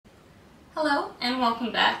Hello and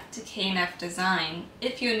welcome back to KNF Design.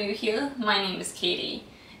 If you're new here, my name is Katie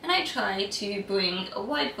and I try to bring a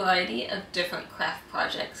wide variety of different craft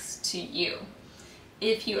projects to you.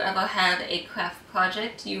 If you ever have a craft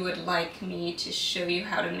project you would like me to show you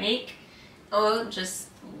how to make or just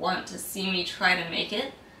want to see me try to make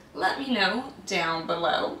it, let me know down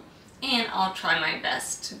below and I'll try my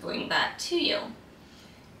best to bring that to you.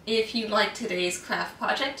 If you like today's craft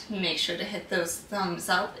project, make sure to hit those thumbs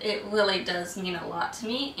up. It really does mean a lot to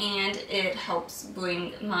me and it helps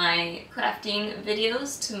bring my crafting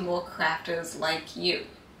videos to more crafters like you.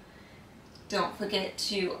 Don't forget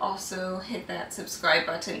to also hit that subscribe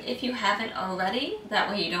button if you haven't already. That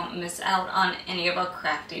way you don't miss out on any of our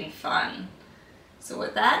crafting fun. So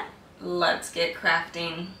with that, let's get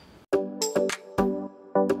crafting.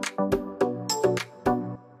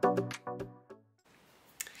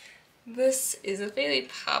 This is a very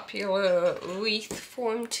popular wreath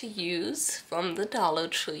form to use from the Dollar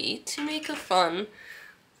Tree to make a fun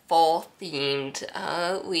fall-themed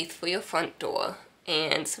wreath for your front door.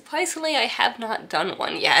 And surprisingly, I have not done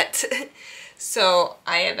one yet. So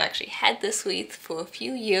I have actually had this wreath for a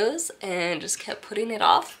few years and just kept putting it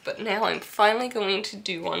off, but now I'm finally going to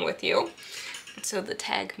do one with you. So the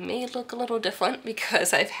tag may look a little different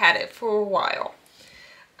because I've had it for a while.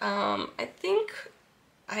 I think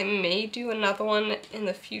I may do another one in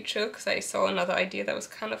the future because I saw another idea that was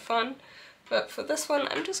kind of fun. But for this one,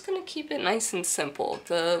 I'm just going to keep it nice and simple.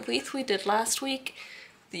 The wreath we did last week,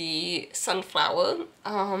 the sunflower,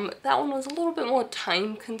 that one was a little bit more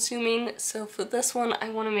time consuming. So for this one, I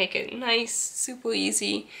want to make it nice, super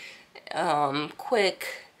easy,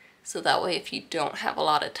 quick. So that way if you don't have a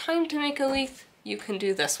lot of time to make a wreath, you can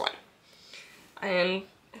do this one. And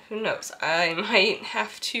who knows, I might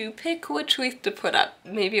have to pick which wreath to put up.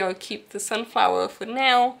 Maybe I'll keep the sunflower for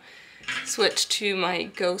now, switch to my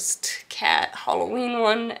ghost cat Halloween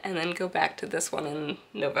one, and then go back to this one in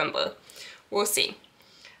November. We'll see.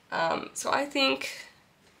 So I think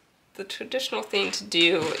the traditional thing to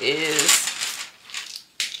do is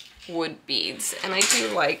wood beads, and I do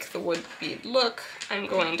like the wood bead look. I'm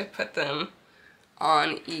going to put them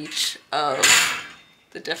on each of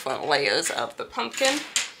the different layers of the pumpkin.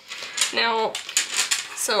 Now,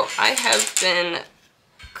 so I have been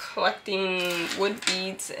collecting wood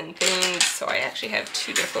beads and things, so I actually have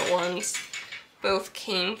two different ones. Both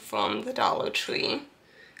came from the Dollar Tree.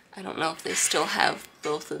 I don't know if they still have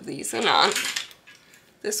both of these or not.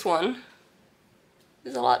 This one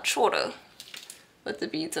is a lot shorter, but the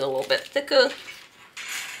beads are a little bit thicker.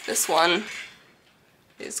 This one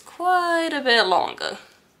is quite a bit longer.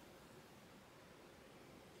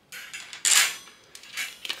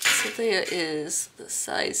 So there is the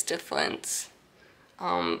size difference.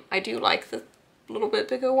 I do like the little bit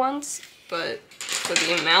bigger ones, but for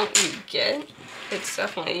the amount you get, it's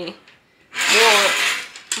definitely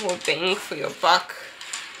more bang for your buck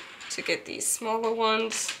to get these smaller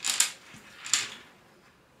ones.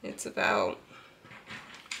 It's about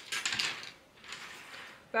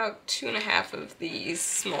 2.5 of these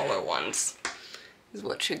smaller ones is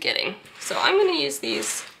what you're getting. So I'm going to use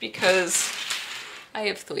these because I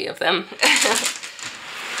have 3 of them.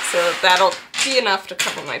 So that'll be enough to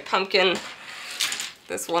cover my pumpkin.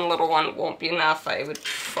 This one little one won't be enough. I would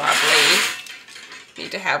probably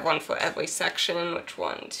need to have one for every section, which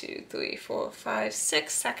 1, 2, 3, 4, 5,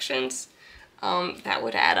 6 sections. That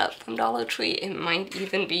would add up from Dollar Tree. It might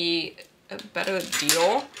even be a better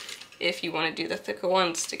deal if you want to do the thicker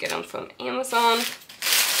ones to get them from Amazon.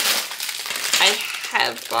 I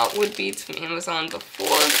have bought wood beads from Amazon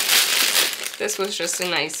before. This was just a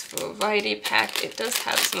nice variety pack. It does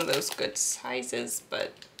have some of those good sizes,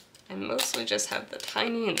 but I mostly just have the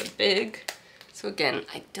tiny and the big. So again,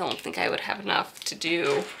 I don't think I would have enough to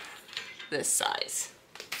do this size.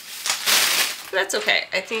 But that's okay.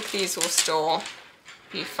 I think these will still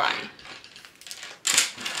be fine.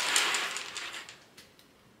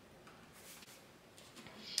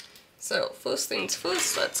 So first things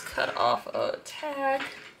first, let's cut off our tag.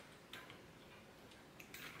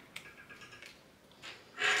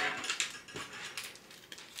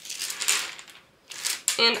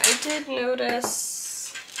 And I did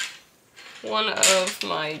notice one of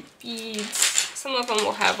my beads, some of them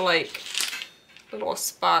will have like little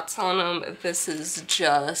spots on them. This is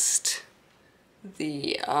just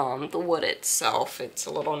the wood itself. It's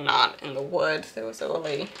a little knot in the wood. There was a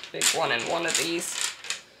really big one in one of these.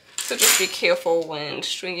 So just be careful when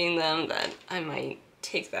stringing them that I might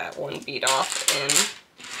take that one bead off and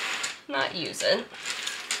not use it.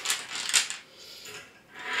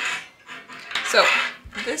 So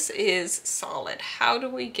this is solid. How do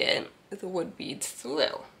we get the wood beads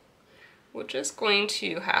through? we're just going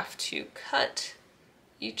to have to cut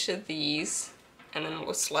each of these, and then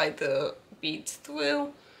we'll slide the beads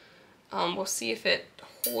through. We'll see if it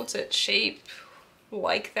holds its shape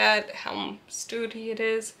like that, how sturdy it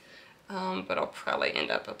is, but I'll probably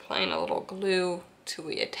end up applying a little glue to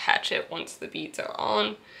reattach it once the beads are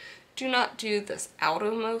on. Do not do this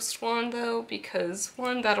outermost one though, because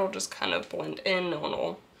one, that'll just kind of blend in, no one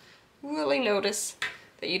will really notice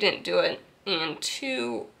that you didn't do it, and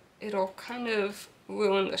two, it'll kind of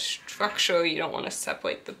ruin the structure. You don't want to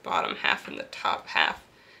separate the bottom half and the top half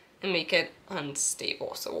and make it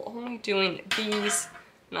unstable. So we're only doing these,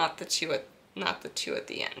 not the two at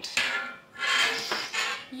the end.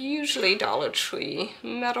 Usually Dollar Tree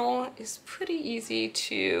metal is pretty easy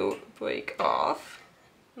to break off.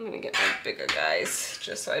 I'm gonna get my bigger guys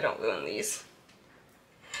just so I don't ruin these.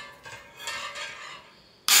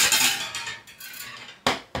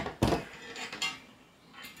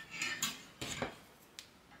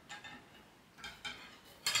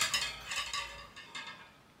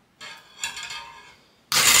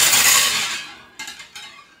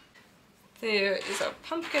 There is a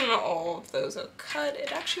pumpkin, all of those are cut.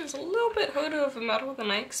 It actually was a little bit harder of a metal than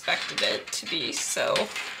I expected it to be, so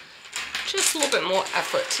just a little bit more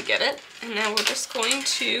effort to get it. And now we're just going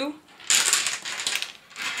to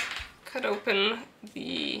cut open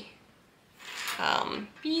the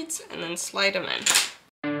beads and then slide them in.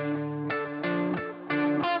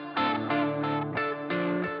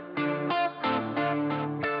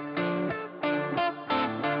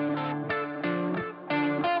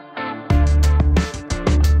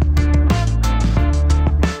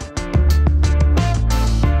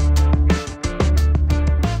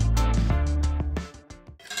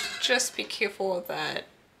 Just be careful that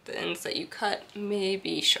the ends that you cut may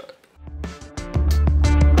be sharp.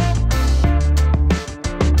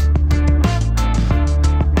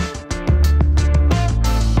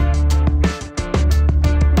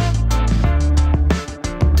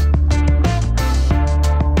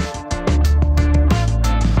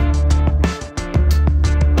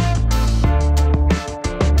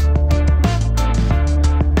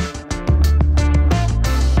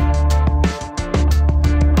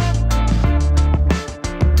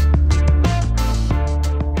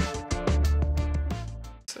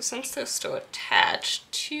 Since they're still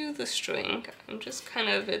attached to the string, I'm just kind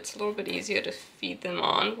of, it's a little bit easier to feed them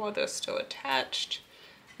on while they're still attached.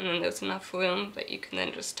 And then there's enough room that you can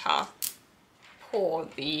then just pull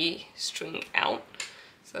the string out.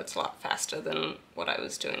 So that's a lot faster than what I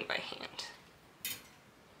was doing by hand.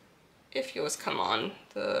 If yours come on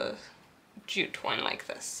the jute twine like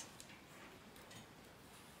this.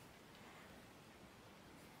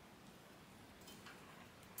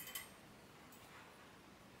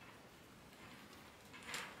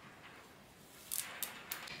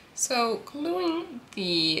 So gluing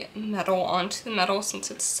the metal onto the metal,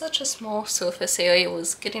 since it's such a small surface area,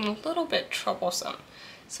 was getting a little bit troublesome.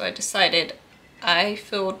 So I decided I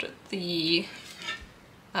filled the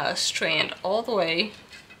strand all the way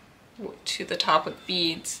to the top with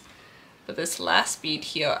beads, but this last bead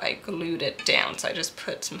here I glued it down. So I just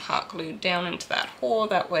put some hot glue down into that hole,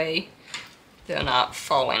 that way they're not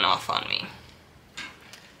falling off on me.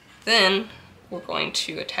 Then we're going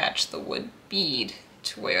to attach the wood bead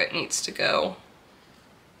to where it needs to go,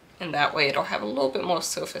 and that way it'll have a little bit more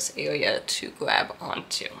surface area to grab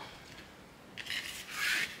onto.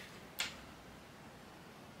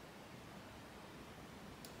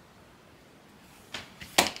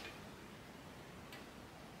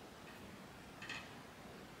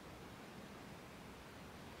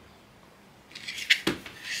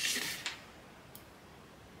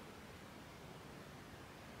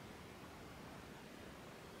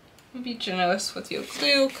 Be generous with your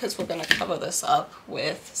glue because we're going to cover this up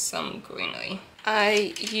with some greenery.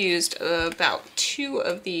 I used about 2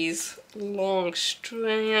 of these long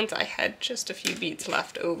strands. I had just a few beads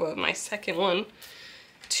left over my second one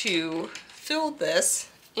to fill this,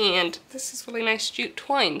 and this is really nice jute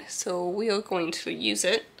twine, so we are going to use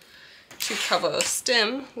it to cover a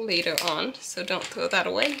stem later on, so don't throw that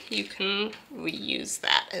away. You can reuse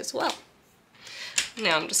that as well.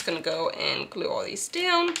 Now I'm just going to go and glue all these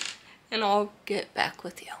down, and I'll get back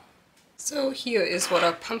with you. So here is what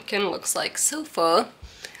our pumpkin looks like so far.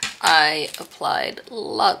 I applied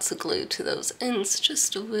lots of glue to those ends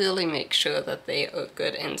just to really make sure that they are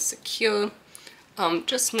good and secure.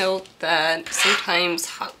 Just note that sometimes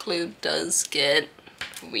hot glue does get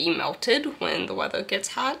remelted when the weather gets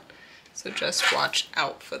hot, so just watch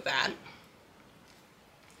out for that.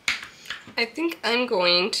 I think I'm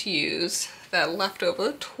going to use that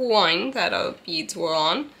leftover twine that our beads were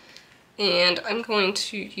on, and I'm going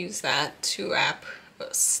to use that to wrap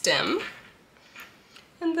a stem.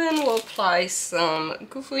 And then we'll apply some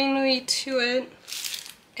greenery to it.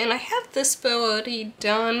 And I have this bow already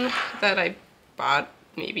done that I bought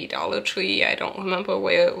maybe Dollar Tree. I don't remember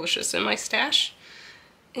where, it was just in my stash.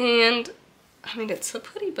 And I mean, it's a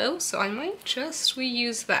pretty bow, so I might just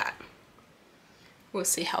reuse that. We'll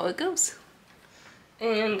see how it goes.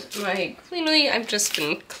 And my greenery, I've just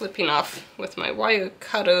been clipping off with my wire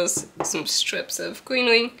cutters some strips of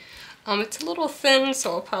greenery. It's a little thin,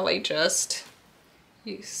 so I'll probably just,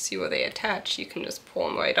 you see where they attach, you can just pull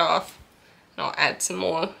them right off. And I'll add some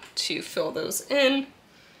more to fill those in.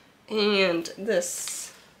 And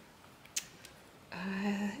this,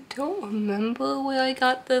 I don't remember where I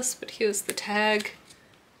got this, but here's the tag.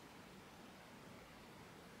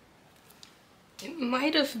 It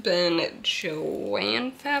might have been Joanne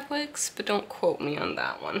Fabrics, but don't quote me on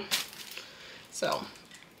that one. So,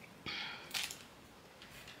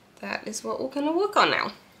 that is what we're gonna work on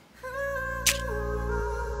now.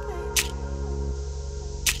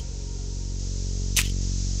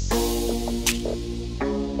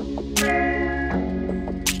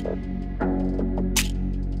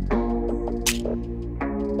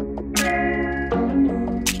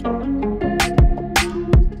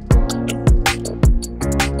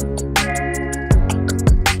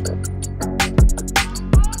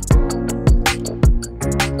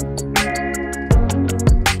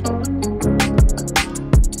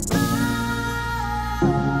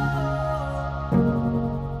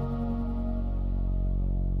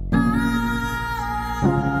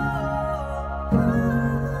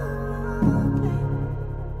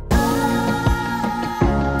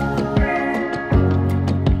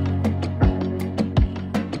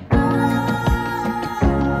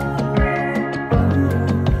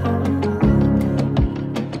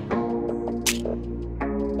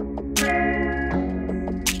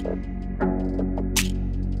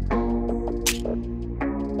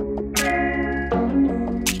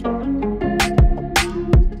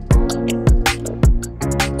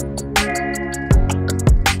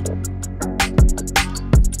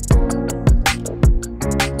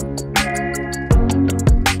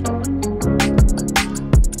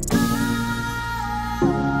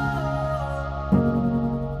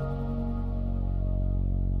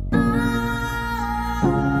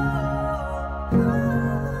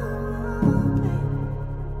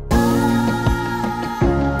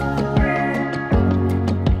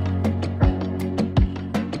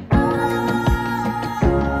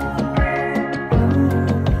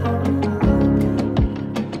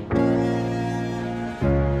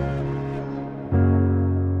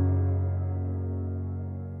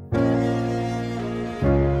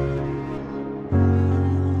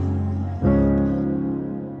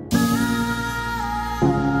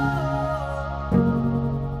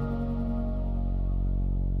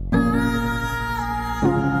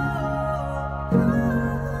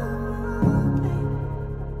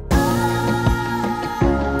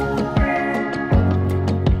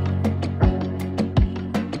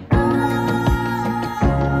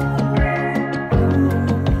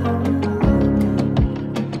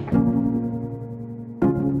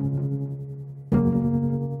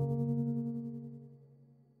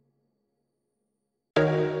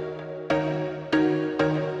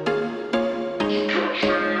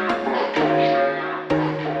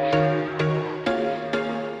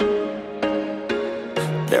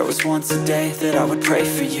 There was once a day that I would pray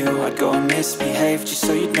for you. I'd go and misbehave just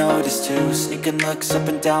so you'd notice too. Sneaking looks up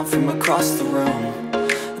and down from across the room.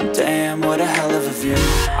 And damn, what a hell of a view.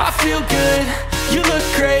 I feel good, you look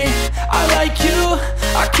great, I like you,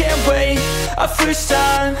 I can't wait. A first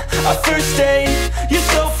time, a first date, you're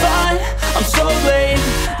so fine, I'm so late.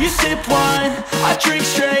 You sip wine, I drink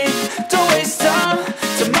straight, don't waste time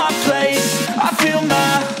to my place. I feel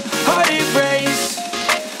my heart erase,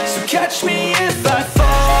 so catch me if I fall.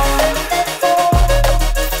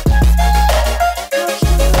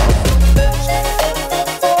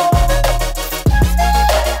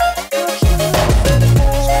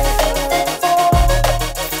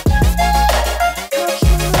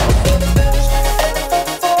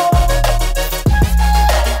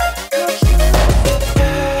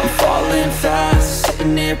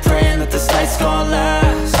 Praying that this night's gonna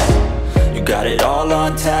last. You got it all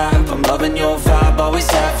on tap, I'm loving your vibe, always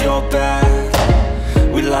have your back.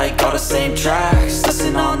 We like all the same tracks,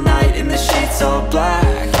 listen all night in the sheets all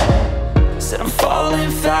black. Said I'm falling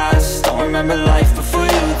fast, don't remember life before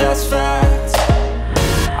you, that's fact.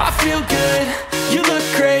 I feel good, you look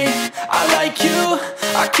great, I like you,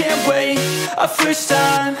 I can't wait. A first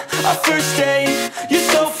time, a first date, you're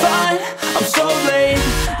so fine, I'm so late.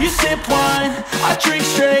 You sip wine, I drink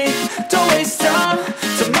straight. Don't waste time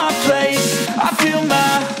to my place. I feel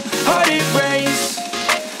my heart erase.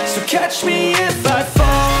 So catch me if I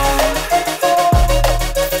fall.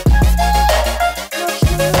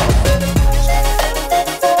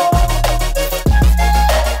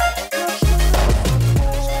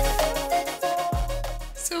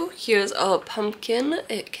 So here's our pumpkin.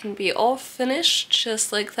 It can be all finished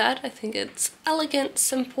just like that. I think it's elegant,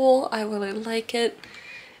 simple. I really like it.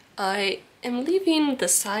 I am leaving the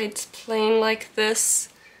sides plain like this.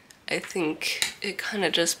 I think it kind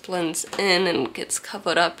of just blends in and gets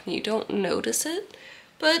covered up and you don't notice it.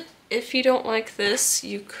 But if you don't like this,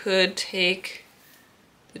 you could take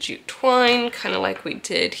the jute twine, kind of like we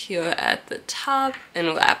did here at the top,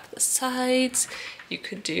 and wrap the sides. You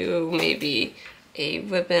could do maybe a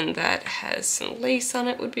ribbon that has some lace on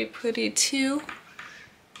it would be pretty too,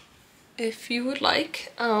 if you would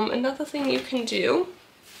like. Another thing you can do,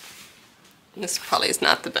 this probably is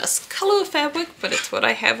not the best color of fabric, but it's what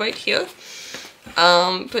I have right here.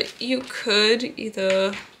 But you could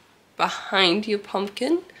either behind your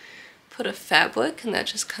pumpkin put a fabric, and that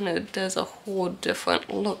just kind of does a whole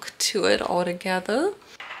different look to it altogether.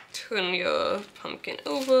 Turn your pumpkin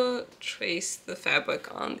over, trace the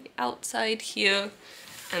fabric on the outside here,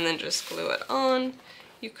 and then just glue it on.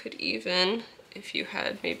 You could even, if you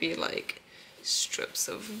had maybe like strips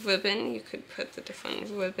of ribbon, you could put the different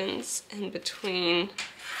ribbons in between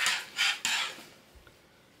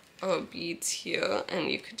our beads here,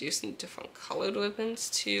 and you could do some different colored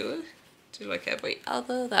ribbons too. Do like every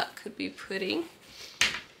other, that could be pretty.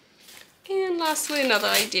 And lastly, another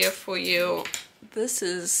idea for you. This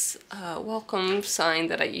is a welcome sign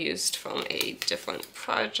that I used from a different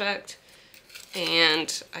project,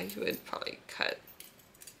 and I would probably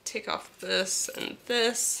take off this, and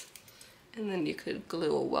then you could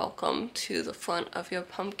glue a welcome to the front of your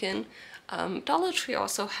pumpkin. Dollar Tree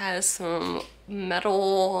also has some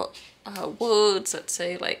metal words that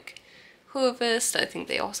say like harvest. I think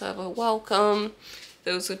they also have a welcome.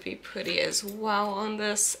 Those would be pretty as well on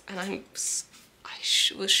this, and I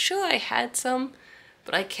was sure I had some,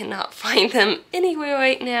 but I cannot find them anywhere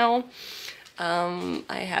right now.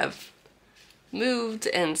 I have moved,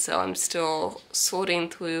 and so I'm still sorting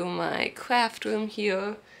through my craft room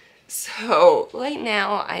here. So right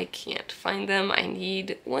now I can't find them. I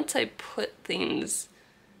need, once I put things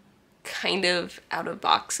kind of out of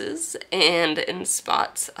boxes and in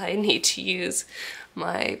spots, I need to use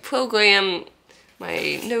my program,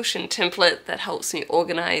 my Notion template that helps me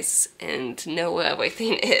organize and know where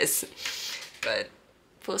everything is. But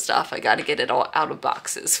first off, I gotta get it all out of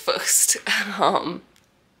boxes first.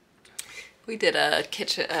 We did a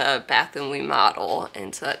bathroom remodel,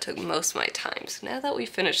 and so that took most of my time. So now that we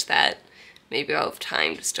finished that, maybe I'll have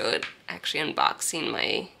time to start actually unboxing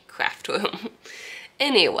my craft room.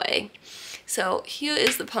 Anyway, so here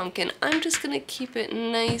is the pumpkin. I'm just gonna keep it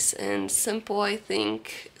nice and simple, I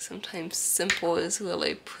think. Sometimes simple is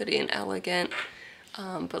really pretty and elegant.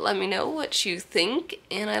 But let me know what you think,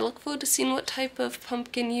 and I look forward to seeing what type of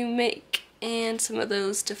pumpkin you make and some of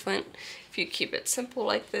those different, if you keep it simple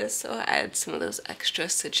like this, or add some of those extra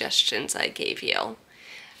suggestions I gave you.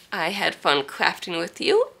 I had fun crafting with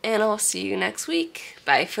you, and I'll see you next week.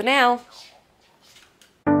 Bye for now.